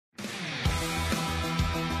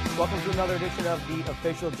Welcome to another edition of the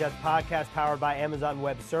Official Jets Podcast, powered by Amazon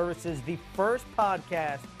Web Services, the first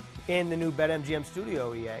podcast in the new BetMGM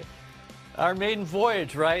studio, EA. Our maiden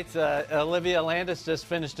voyage, right? Olivia Landis just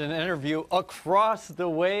finished an interview across the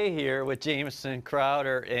way here with Jamison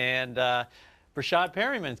Crowder, and Breshad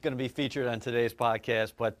Perriman is going to be featured on today's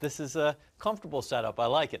podcast, but this is a comfortable setup. I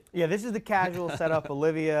like it. Yeah, this is the casual setup.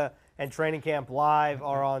 Olivia and Training Camp Live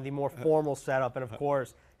are on the more formal setup, and of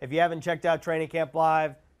course, if you haven't checked out Training Camp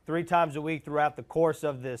Live 3 times a week throughout the course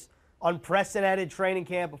of this unprecedented training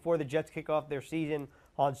camp before the Jets kick off their season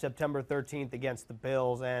on September 13th against the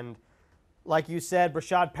Bills. And like you said,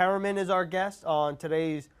 Breshad Perriman is our guest on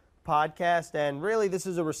today's podcast. And really, this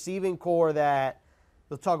is a receiving core that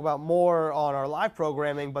we'll talk about more on our live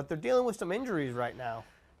programming, but they're dealing with some injuries right now.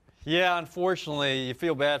 Yeah, unfortunately, you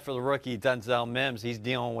feel bad for the rookie, Denzel Mims. He's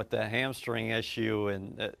dealing with the hamstring issue,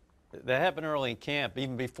 and that happened early in camp,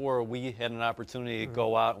 even before we had an opportunity to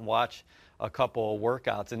go out and watch a couple of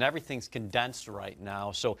workouts. And everything's condensed right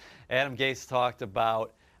now. So Adam Gase talked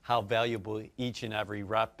about how valuable each and every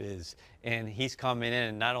rep is. And he's coming in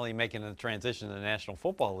and not only making a transition to the National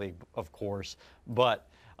Football League, of course, but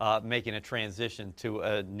making a transition to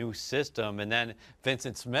a new system. And then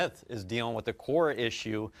Vincent Smith is dealing with the core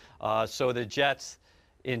issue. So the Jets,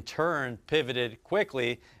 in turn, pivoted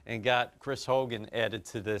quickly and got Chris Hogan added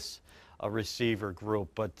to this receiver group.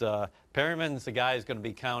 But Perriman's the guy who's going to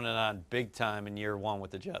be counted on big time in year one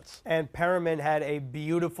with the Jets. And Perriman had a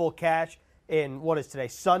beautiful catch in, what is today,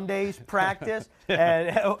 Sunday's practice.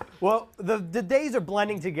 And, well, the days are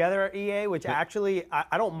blending together at EA, which actually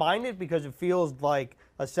I don't mind it because it feels like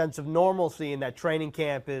a sense of normalcy and that training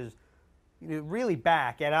camp is really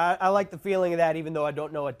back. And I like the feeling of that, even though I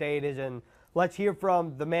don't know what day it is. And let's hear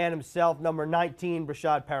from the man himself, number 19,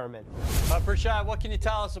 Breshad Perriman. Breshad, what can you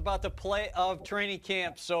tell us about the play of training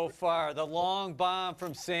camp so far? The long bomb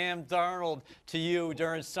from Sam Darnold to you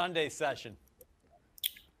during Sunday session.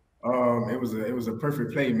 It was a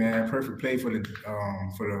perfect play, man. Perfect play for the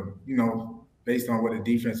based on what the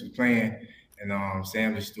defense was playing, and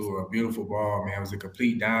Sam just threw a beautiful ball, man. It was a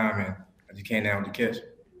complete dime, and I just came down with the catch.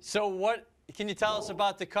 So what can you tell us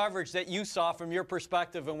about the coverage that you saw from your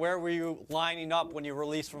perspective, and where were you lining up when you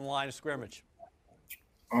released from the line of scrimmage?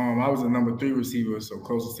 I was a number 3 receiver, so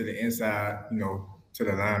closest to the inside, to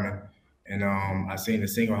the lineman. And I seen the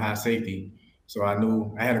single high safety. So I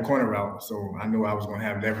knew I had a corner route, so I knew I was going to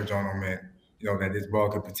have leverage on him and, that this ball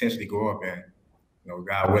could potentially go up. And,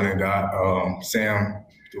 God willing, Sam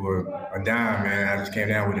threw a dime, man. I just came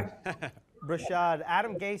down with it. Breshad,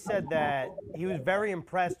 Adam Gase said that he was very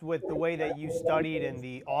impressed with the way that you studied in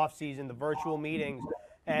the offseason, the virtual meetings,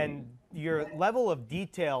 and your level of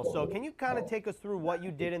detail. So can you kind of take us through what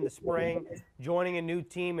you did in the spring, joining a new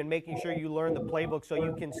team and making sure you learn the playbook so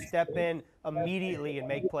you can step in immediately and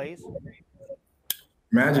make plays?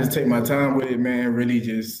 Man, I just take my time with it, man. Really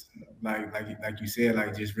just, like you said,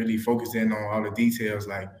 just really focusing on all the details,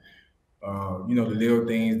 the little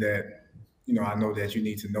things that, I know that you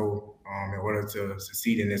need to know in order to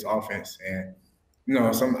succeed in this offense. And,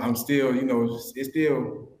 I'm still, it's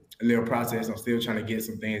still a little process. I'm still trying to get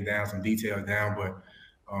some things down, some details down. But,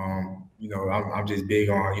 I'm just big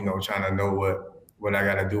on, trying to know what I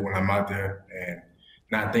got to do when I'm out there and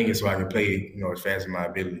not thinking so I can play, as fast as my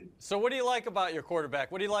ability. So what do you like about your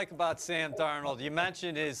quarterback? What do you like about Sam Darnold? You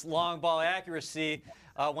mentioned his long ball accuracy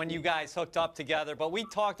when you guys hooked up together, but we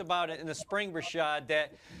talked about it in the spring, Breshad,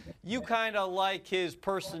 that you kind of like his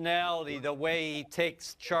personality, the way he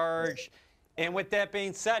takes charge. And with that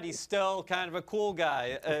being said, he's still kind of a cool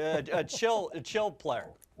guy, a chill player.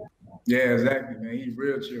 Yeah, exactly, man. He's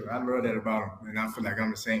real chill. I love that about him, and I feel like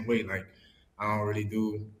I'm the same way. Like, I don't really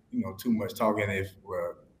do, too much talking. If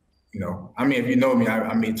you know me,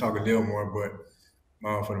 I may talk a little more, but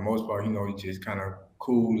for the most part, he's just kind of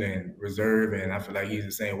cool and reserved, and I feel like he's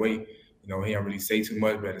the same way. He don't really say too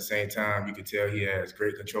much, but at the same time, you can tell he has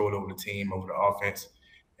great control over the team, over the offense,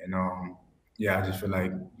 and I just feel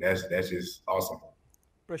like that's just awesome.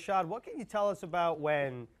 Breshad, what can you tell us about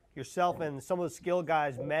when yourself and some of the skill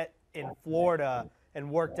guys met in Florida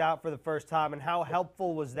and worked out for the first time, and how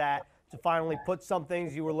helpful was that to finally put some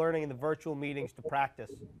things you were learning in the virtual meetings to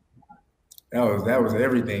practice? That was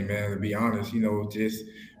everything, man, to be honest. Just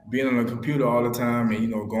being on the computer all the time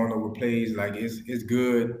and, going over plays, like it's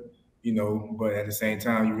good, but at the same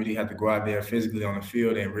time, you really have to go out there physically on the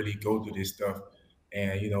field and really go through this stuff.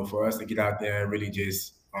 And, for us to get out there and really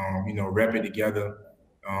just, rep it together,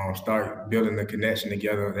 start building the connection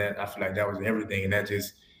together, that I feel like that was everything. And that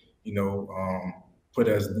just, put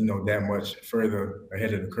us, that much further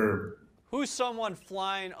ahead of the curve. Who's someone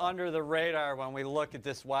flying under the radar when we look at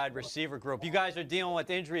this wide receiver group? You guys are dealing with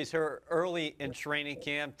injuries here early in training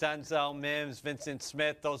camp. Denzel Mims, Vincent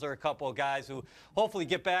Smith, those are a couple of guys who hopefully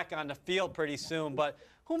get back on the field pretty soon. But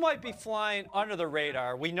who might be flying under the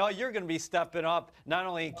radar? We know you're going to be stepping up not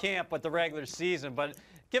only in camp but the regular season. But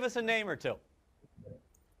give us a name or two.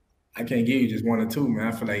 I can't give you just one or two, man.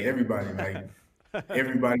 I feel like everybody,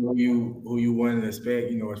 everybody who you want to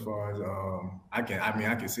expect, as far as I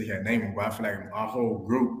can sit here and name them, but I feel like our whole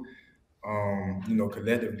group,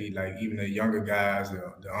 collectively, like even the younger guys,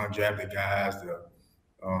 the undrafted guys,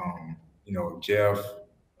 Jeff,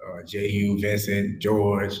 Ju, Vincent,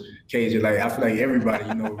 George, KJ, like I feel like everybody,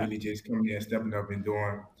 really just coming in and stepping up and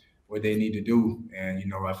doing what they need to do, and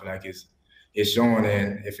I feel like it's showing,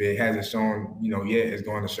 and if it hasn't shown, yet, it's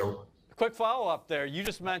going to show. Quick follow-up there. You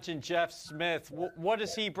just mentioned Jeff Smith. What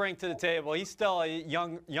does he bring to the table? He's still a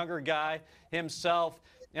younger guy himself,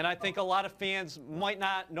 and I think a lot of fans might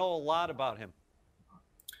not know a lot about him.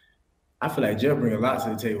 I feel like Jeff brings a lot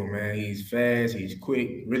to the table, man. He's fast, he's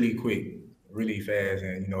quick, really fast,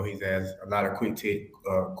 and he has a lot of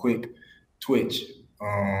quick twitch.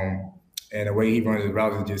 And the way he runs his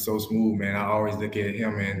routes is just so smooth, man. I always look at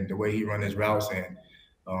him and the way he runs his routes and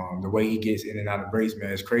the way he gets in and out of breaks,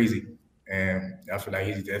 man, it's crazy. And I feel like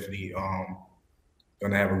he's definitely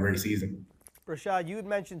going to have a great season. Breshad, you had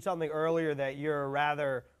mentioned something earlier that you're a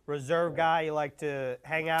rather reserved guy. You like to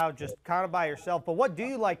hang out just kind of by yourself. But what do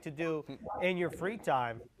you like to do in your free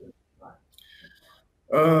time?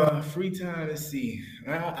 Free time, let's see.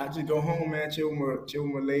 I just go home, man, chill with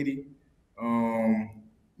my lady.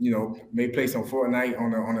 May play some Fortnite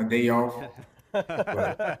on a day off.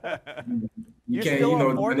 But, you can't,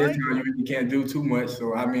 during this time you really can't do too much.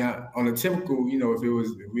 So I mean, on a typical, if we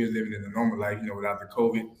was living in a normal life, without the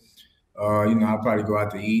COVID, I'll probably go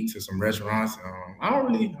out to eat to some restaurants. I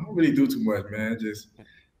don't really do too much, man. Just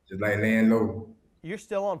like laying low. You're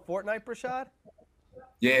still on Fortnite, Breshad?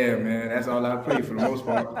 Yeah, man. That's all I play for the most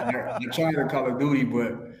part. I tried to Call of Duty,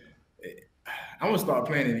 but I'm gonna start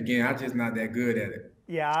playing it again. I'm just not that good at it.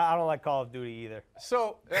 Yeah, I don't like Call of Duty either.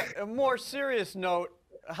 So, a more serious note,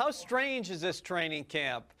 how strange is this training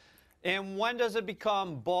camp? And when does it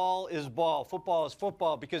become ball is ball, football is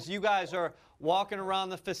football? Because you guys are walking around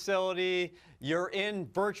the facility, you're in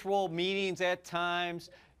virtual meetings at times,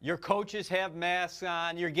 your coaches have masks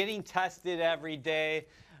on, you're getting tested every day.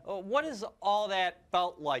 What has all that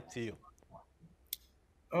felt like to you?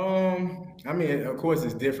 I mean, of course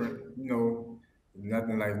it's different,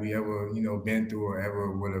 nothing like we ever, been through or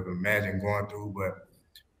ever would have imagined going through. But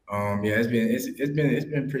yeah, it's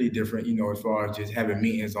been pretty different, as far as just having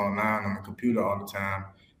meetings online on the computer all the time,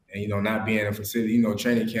 and not being in a facility.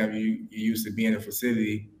 Training camp, you used to be in a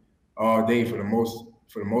facility all day for the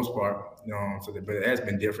most part. But it has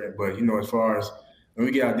been different. But as far as when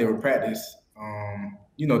we get out there with practice,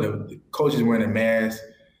 the coaches wearing a mask,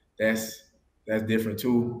 that's different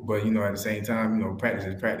too. But at the same time, practice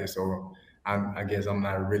is practice. So I guess I'm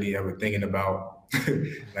not really ever thinking about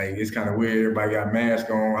like it's kind of weird. Everybody got masks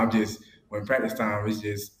on. When practice time,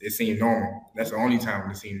 it seemed normal. That's the only time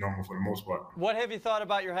it seemed normal for the most part. What have you thought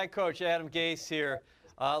about your head coach, Adam Gase here?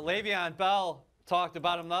 Le'Veon Bell talked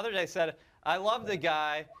about him the other day, said, I love the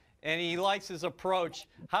guy, and he likes his approach.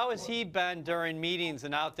 How has he been during meetings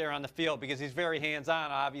and out there on the field? Because he's very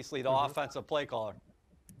hands-on, obviously, the offensive play caller.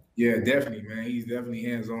 Yeah, definitely, man. He's definitely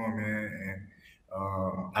hands-on, man. And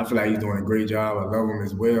I feel like he's doing a great job. I love him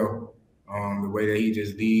as well. The way that he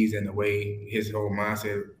just leads and the way his whole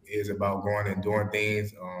mindset is about going and doing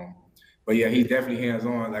things. But yeah, he's definitely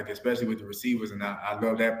hands-on, like especially with the receivers, and I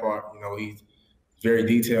love that part. He's very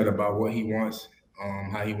detailed about what he wants,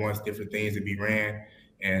 how he wants different things to be ran,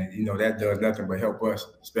 and that does nothing but help us,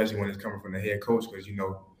 especially when it's coming from the head coach, because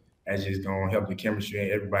that's just gonna help the chemistry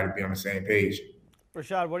and everybody be on the same page.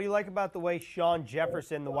 Breshad, what do you like about the way Sean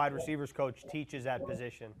Jefferson, the wide receivers coach, teaches that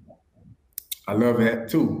position? I love that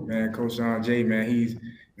too, man. Coach Sean J, man, he's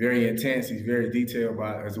very intense. He's very detailed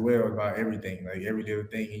about everything, like every little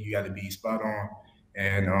thing. You got to be spot on,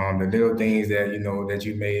 and the little things that that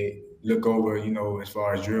you may look over, as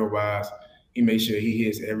far as drill wise, he makes sure he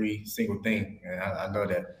hits every single thing, and I love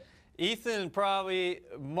that. Ethan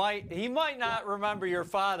might not remember your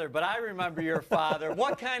father, but I remember your father.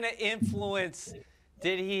 What kind of influence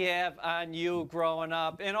did he have on you growing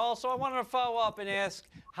up? And also, I wanted to follow up and ask,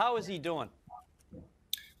 how is he doing?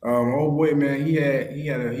 Oh boy, man, he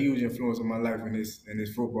had a huge influence on my life in this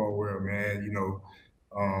football world, man.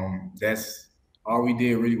 That's all we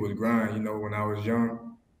did really was grind. When I was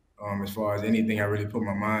young, as far as anything I really put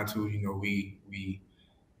my mind to, we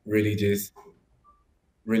really just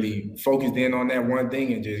really focused in on that one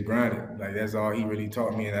thing and just grind it. Like that's all he really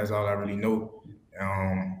taught me, and that's all I really know.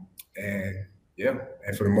 And yeah,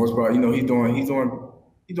 and for the most part, he's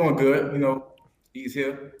doing good. He's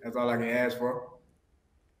here. That's all I can ask for.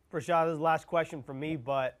 Breshad, this is the last question from me,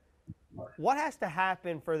 but what has to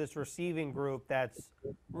happen for this receiving group that's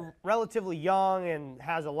relatively young and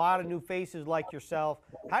has a lot of new faces like yourself?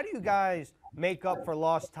 How do you guys make up for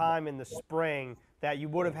lost time in the spring that you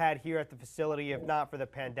would have had here at the facility if not for the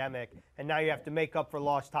pandemic, and now you have to make up for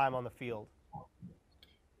lost time on the field?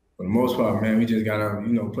 For the most part, man, we just gotta,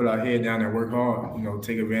 put our head down and work hard.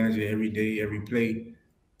 Take advantage of every day, every play.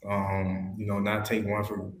 Not take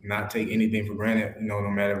anything for granted. No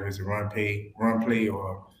matter if it's a run play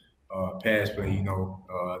or pass play.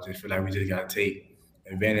 I just feel like we just gotta take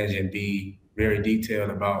advantage and be very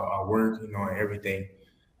detailed about our work. And everything.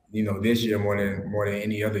 This year more than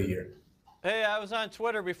any other year. Hey, I was on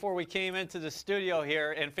Twitter before we came into the studio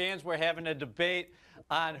here, and fans were having a debate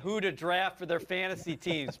on who to draft for their fantasy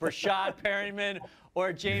teams, Breshad Perriman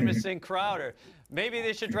or Jamison Crowder. Maybe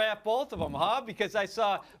they should draft both of them, huh? Because I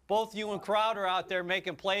saw both you and Crowder out there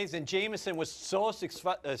making plays, and Jamison was so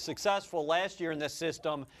successful last year in this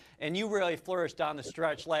system, and you really flourished down the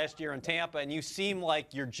stretch last year in Tampa, and you seem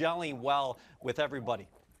like you're gelling well with everybody.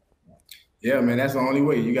 Yeah, man, that's the only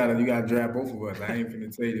way. You gotta draft both of us. I ain't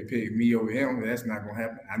finna tell you to pick me over him. That's not gonna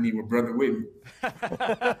happen. I need my brother with me.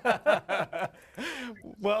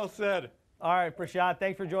 Well said. All right, Breshad,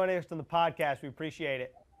 thanks for joining us on the podcast. We appreciate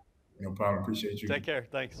it. No problem. Appreciate you. Take care.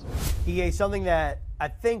 Thanks. Something that I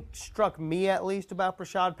think struck me at least about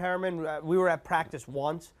Breshad Perriman, we were at practice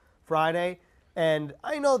once Friday, and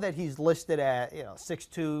I know that he's listed at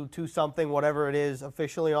 6'2", 2-something, whatever it is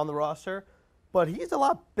officially on the roster, but he's a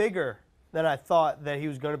lot bigger than I thought that he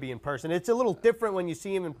was going to be in person. It's a little different when you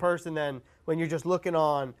see him in person than when you're just looking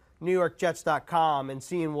on NewYorkJets.com and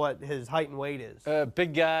seeing what his height and weight is.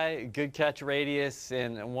 Big guy, good catch radius,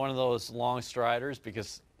 and one of those long striders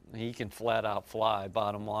because he can flat out fly,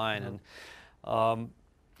 bottom line. Mm-hmm. And,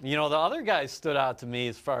 the other guys stood out to me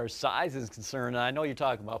as far as size is concerned. I know you're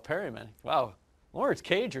talking about Perriman. Wow. Lawrence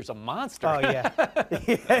Cager's a monster. Oh, yeah.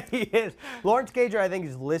 Yeah, he is. Lawrence Cager, I think,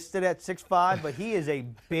 is listed at 6'5", but he is a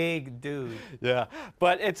big dude. Yeah,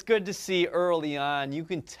 but it's good to see early on. You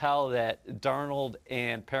can tell that Darnold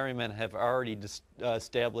and Perriman have already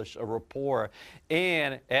established a rapport.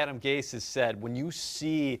 And Adam Gase has said, when you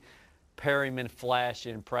see Perriman flash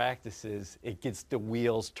in practices, it gets the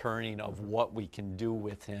wheels turning of what we can do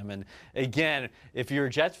with him. And, again, if you're a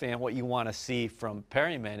Jets fan, what you want to see from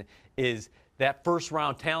Perriman is that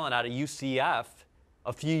first-round talent out of UCF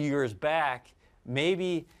a few years back.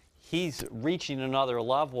 Maybe he's reaching another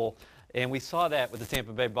level, and we saw that with the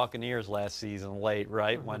Tampa Bay Buccaneers last season late,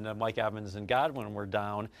 right, mm-hmm. when Mike Evans and Godwin were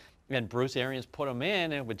down, and Bruce Arians put him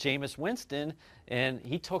in and with Jameis Winston, and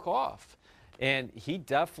he took off. And he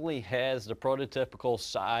definitely has the prototypical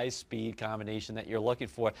size-speed combination that you're looking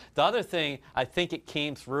for. The other thing, I think it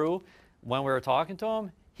came through when we were talking to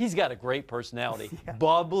him, he's got a great personality. Yeah.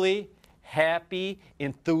 Bubbly, happy,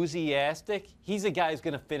 enthusiastic. He's a guy who's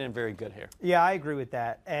going to fit in very good here. Yeah, I agree with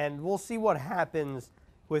that. And we'll see what happens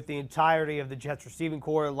with the entirety of the Jets receiving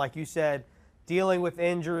corps. Like you said, dealing with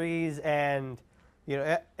injuries. And,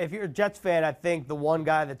 if you're a Jets fan, I think the one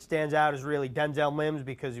guy that stands out is really Denzel Mims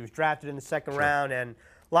because he was drafted in the second round. And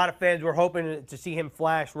a lot of fans were hoping to see him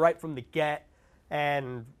flash right from the get.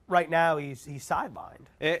 And right now he's sidelined.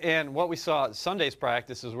 And what we saw at Sunday's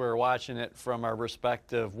practice is we were watching it from our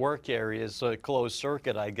respective work areas, so a closed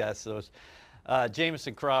circuit, I guess. It was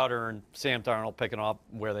Jamison Crowder and Sam Darnold picking up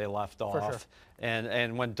where they left off. For sure.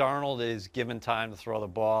 And when Darnold is given time to throw the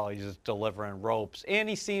ball, he's just delivering ropes. And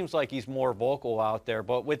he seems like he's more vocal out there.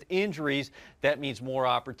 But with injuries, that means more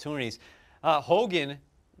opportunities. Hogan,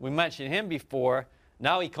 we mentioned him before.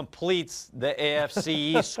 Now he completes the AFC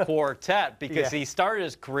East quartet because he started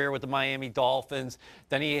his career with the Miami Dolphins.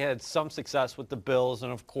 Then he had some success with the Bills.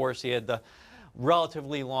 And, of course, he had the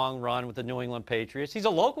relatively long run with the New England Patriots. He's a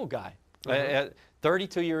local guy, at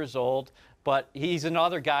 32 years old. But he's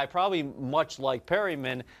another guy, probably much like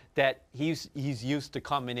Perriman, that he's used to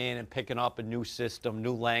coming in and picking up a new system,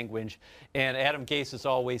 new language. And Adam Gase has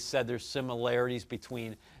always said there's similarities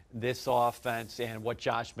between this offense and what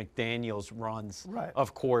Josh McDaniels runs,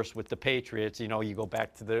 of course, with the Patriots. You go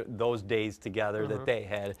back to those days together that they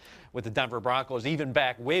had with the Denver Broncos, even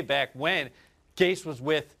way back when Gase was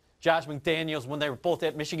with Josh McDaniels when they were both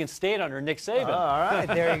at Michigan State under Nick Saban. All right,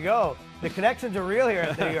 there you go. The connections are real here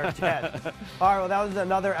at the New York Jets. All right, well, that was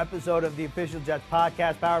another episode of the Official Jets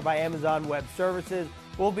podcast powered by Amazon Web Services.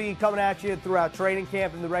 We'll be coming at you throughout training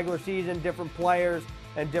camp and the regular season, different players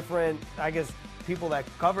and different, people that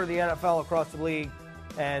cover the NFL across the league.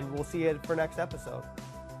 And we'll see you for next episode.